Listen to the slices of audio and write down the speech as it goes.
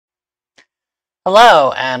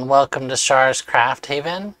Hello and welcome to Shar's Craft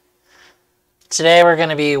Haven. Today we're going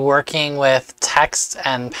to be working with text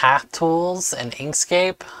and path tools in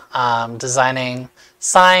Inkscape, designing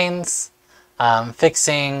signs,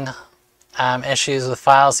 fixing issues with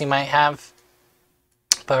files you might have.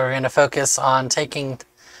 But we're going to focus on taking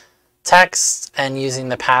text and using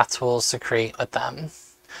the path tools to create with them.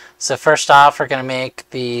 So first off, we're going to make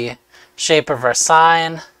the shape of our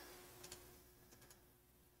sign.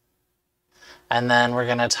 And then we're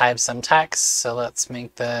going to type some text. So let's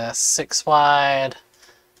make this 6 wide,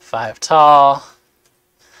 5 tall.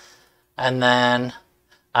 And then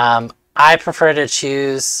I prefer to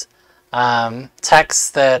choose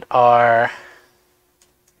texts that are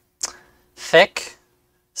thick.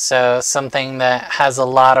 So something that has a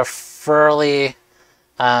lot of frilly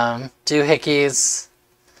doohickeys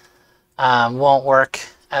won't work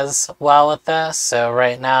as well with this. So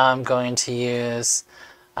right now I'm going to use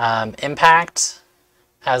Impact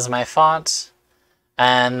as my font,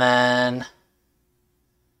 and then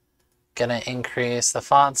gonna increase the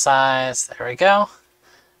font size. There we go.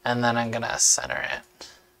 And then I'm gonna center it.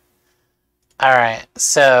 All right,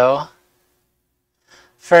 so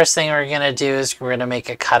first thing we're gonna do is we're gonna make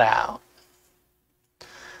a cutout.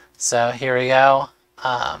 So here we go.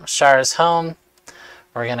 Shar's home.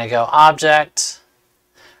 We're gonna go object,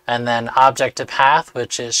 and then object to path,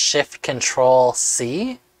 which is Shift Control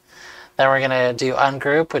C. Then we're going to do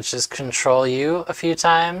ungroup, which is Control U a few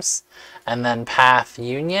times, and then path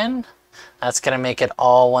union. That's going to make it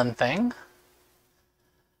all one thing.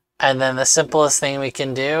 And then the simplest thing we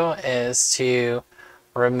can do is to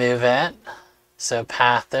remove it. So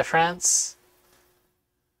path difference.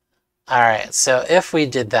 All right, so if we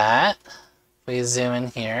did that, we zoom in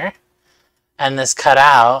here, and this cut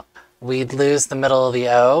out, we'd lose the middle of the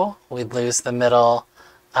O, we'd lose the middle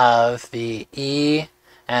of the E,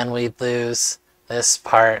 and we'd lose this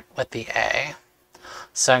part with the A.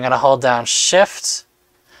 So I'm going to hold down Shift,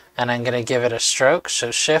 and I'm going to give it a stroke.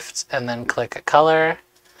 So Shift, and then click a color.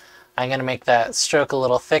 I'm going to make that stroke a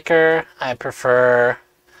little thicker. I prefer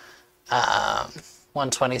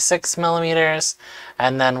 126 millimeters,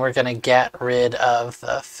 and then we're going to get rid of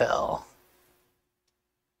the fill.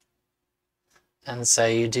 And so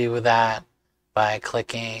you do that by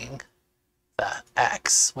clicking the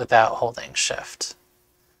X without holding Shift.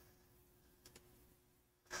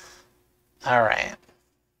 All right.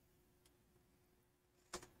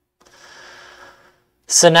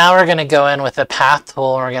 So now we're going to go in with the path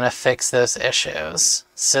tool and we're going to fix those issues.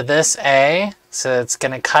 So this A, so it's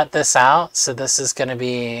going to cut this out. So this is going to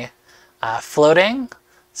be floating.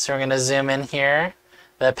 So we're going to zoom in here.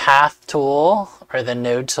 The path tool, or the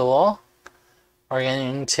node tool, we're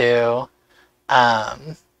going to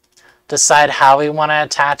decide how we want to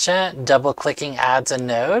attach it. Double clicking adds a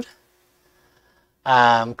node.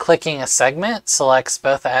 Clicking a segment selects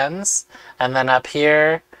both ends, and then up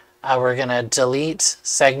here we're going to delete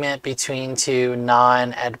segment between two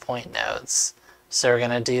non-endpoint nodes. So we're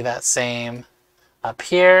going to do that same up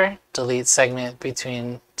here, delete segment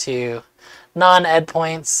between two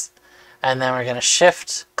non-endpoints, and then we're going to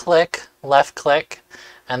shift click, left click,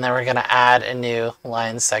 and then we're going to add a new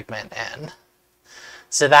line segment in.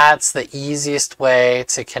 So that's the easiest way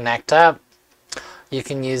to connect up. You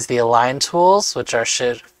can use the align tools, which are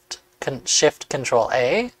Shift Control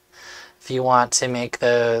A, if you want to make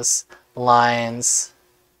those lines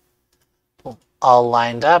all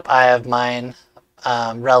lined up. I have mine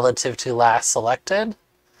relative to last selected.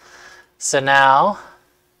 So now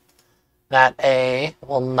that A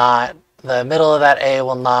will not, the middle of that A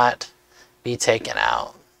will not be taken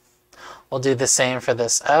out. We'll do the same for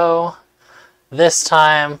this O. This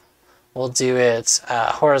time we'll do it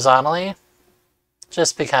horizontally,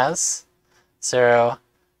 just because. So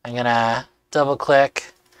I'm going to double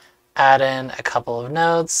click, add in a couple of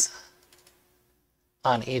nodes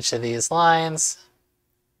on each of these lines.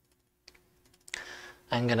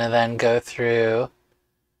 I'm going to then go through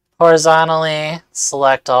horizontally,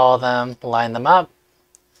 select all of them, line them up.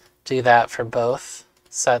 Do that for both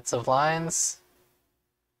sets of lines.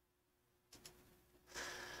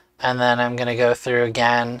 And then I'm going to go through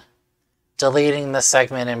again, deleting the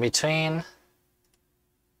segment in between.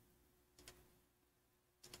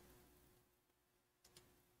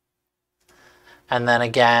 And then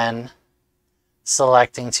again,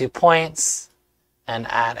 selecting 2 points and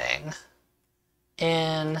adding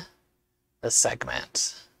in the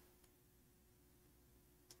segment.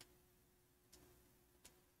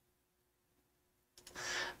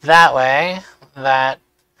 That way, that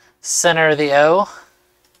center of the O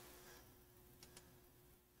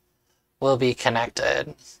will be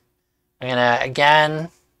connected. I'm going to, again,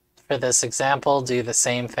 for this example, do the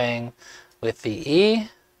same thing with the E.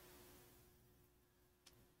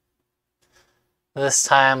 This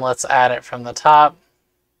time, let's add it from the top,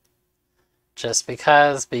 just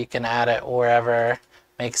because, but you can add it wherever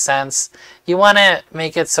makes sense. You want to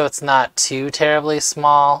make it so it's not too terribly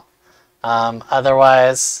small.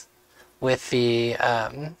 Otherwise, with the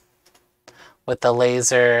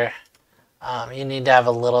laser, you need to have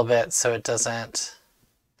a little bit so it doesn't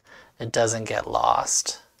get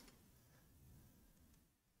lost.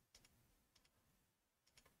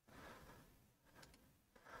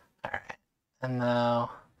 All right, and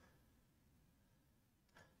now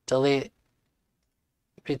delete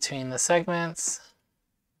between the segments,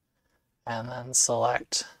 and then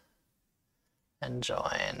select and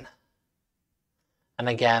join. And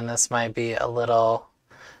again, this might be a little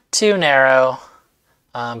too narrow,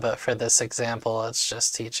 but for this example, it's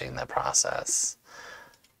just teaching the process.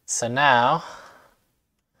 So now,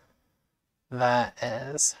 that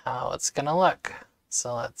is how it's going to look.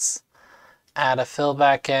 So let's add a fill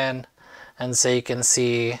back in, and so you can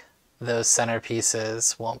see those center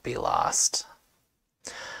pieces won't be lost.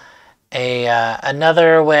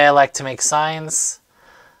 Another way I like to make signs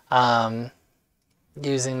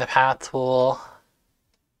using the path tool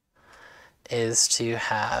is to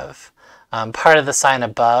have part of the sign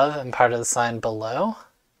above and part of the sign below.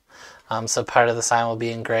 So part of the sign will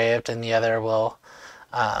be engraved and the other will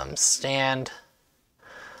stand.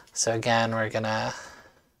 So again, we're gonna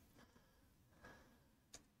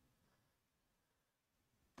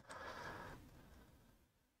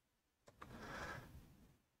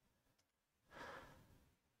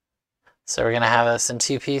have this in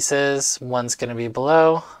two pieces. One's gonna be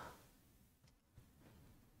below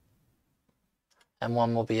and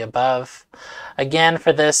one will be above. Again,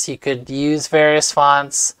 for this, you could use various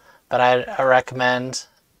fonts, but I recommend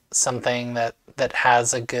something that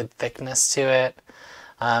has a good thickness to it,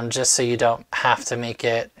 just so you don't have to make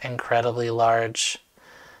it incredibly large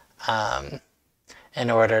in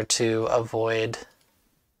order to avoid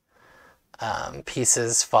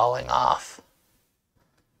pieces falling off.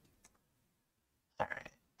 All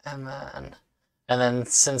right, and then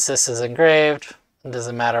since this is engraved, it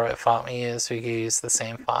doesn't matter what font we use. We could use the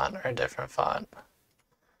same font or a different font.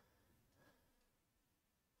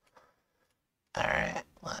 All right,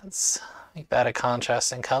 let's make that a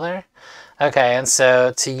contrasting color. Okay, and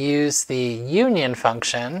so to use the union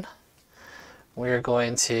function, we're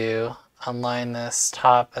going to align this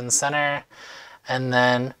top and center, and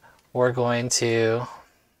then we're going to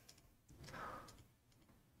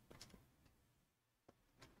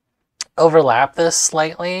overlap this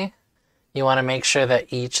slightly. You want to make sure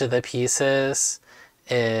that each of the pieces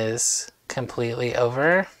is completely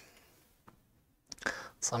over.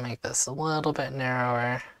 So I'll make this a little bit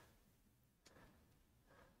narrower.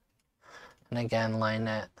 And again, line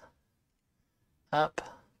it up.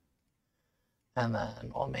 And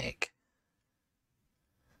then we'll make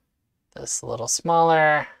this a little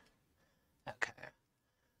smaller. Okay.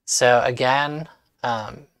 So again,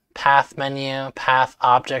 path menu, path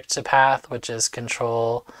object to path, which is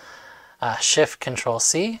Shift Control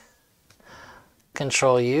C,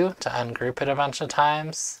 Control U to ungroup it a bunch of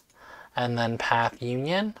times, and then path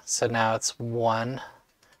union. So now it's one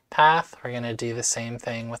path. We're going to do the same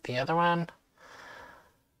thing with the other one.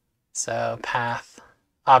 So path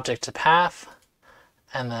object to path,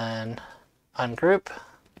 and then ungroup,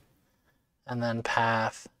 and then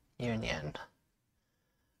path union.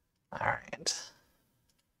 All right.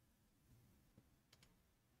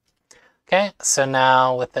 Okay, so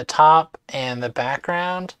now with the top and the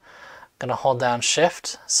background, I'm going to hold down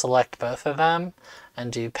Shift, select both of them,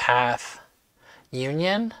 and do Path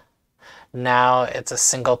Union. Now it's a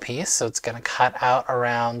single piece, so it's going to cut out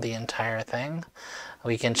around the entire thing.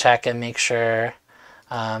 We can check and make sure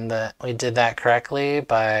that we did that correctly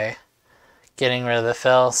by getting rid of the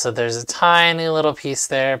fill. So there's a tiny little piece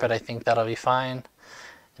there, but I think that'll be fine.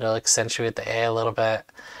 It'll accentuate the A a little bit.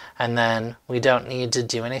 And then we don't need to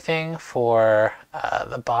do anything for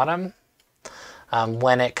the bottom.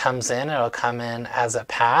 When it comes in, it'll come in as a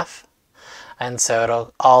path. And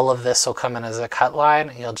so all of this will come in as a cut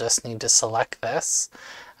line. You'll just need to select this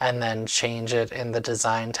and then change it in the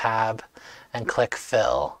Design tab and click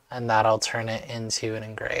Fill, and that'll turn it into an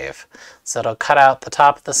engrave. So it'll cut out the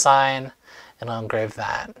top of the sign and it'll engrave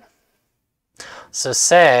that. So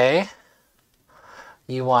say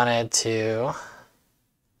you wanted to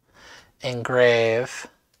engrave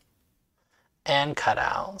and cut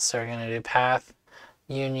out. So we're going to do Path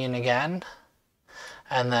Union again,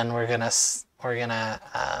 and then we're gonna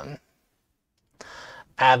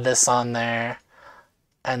add this on there.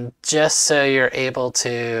 And just so you're able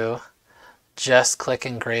to just click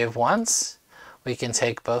Engrave once, we can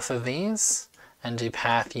take both of these and do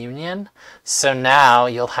Path Union. So now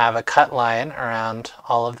you'll have a cut line around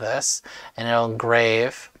all of this, and it'll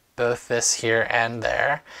engrave both this here and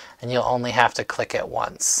there, and you'll only have to click it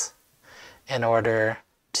once in order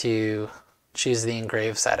to choose the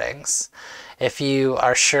engrave settings. If you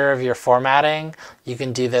are sure of your formatting, you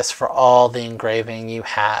can do this for all the engraving you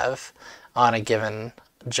have on a given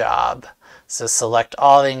job. So select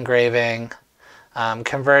all the engraving,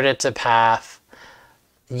 convert it to path,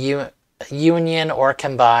 union or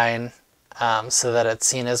combine, so that it's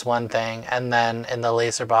seen as one thing, and then in the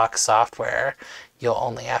Laserbox software, you'll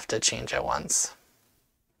only have to change it once.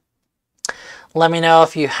 Let me know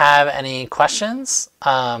if you have any questions.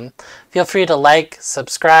 Feel free to like,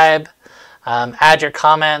 subscribe, add your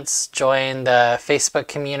comments, join the Facebook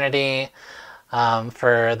community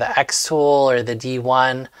for the Xtool or the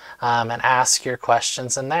D1, and ask your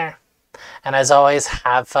questions in there. And as always,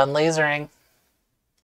 have fun lasering.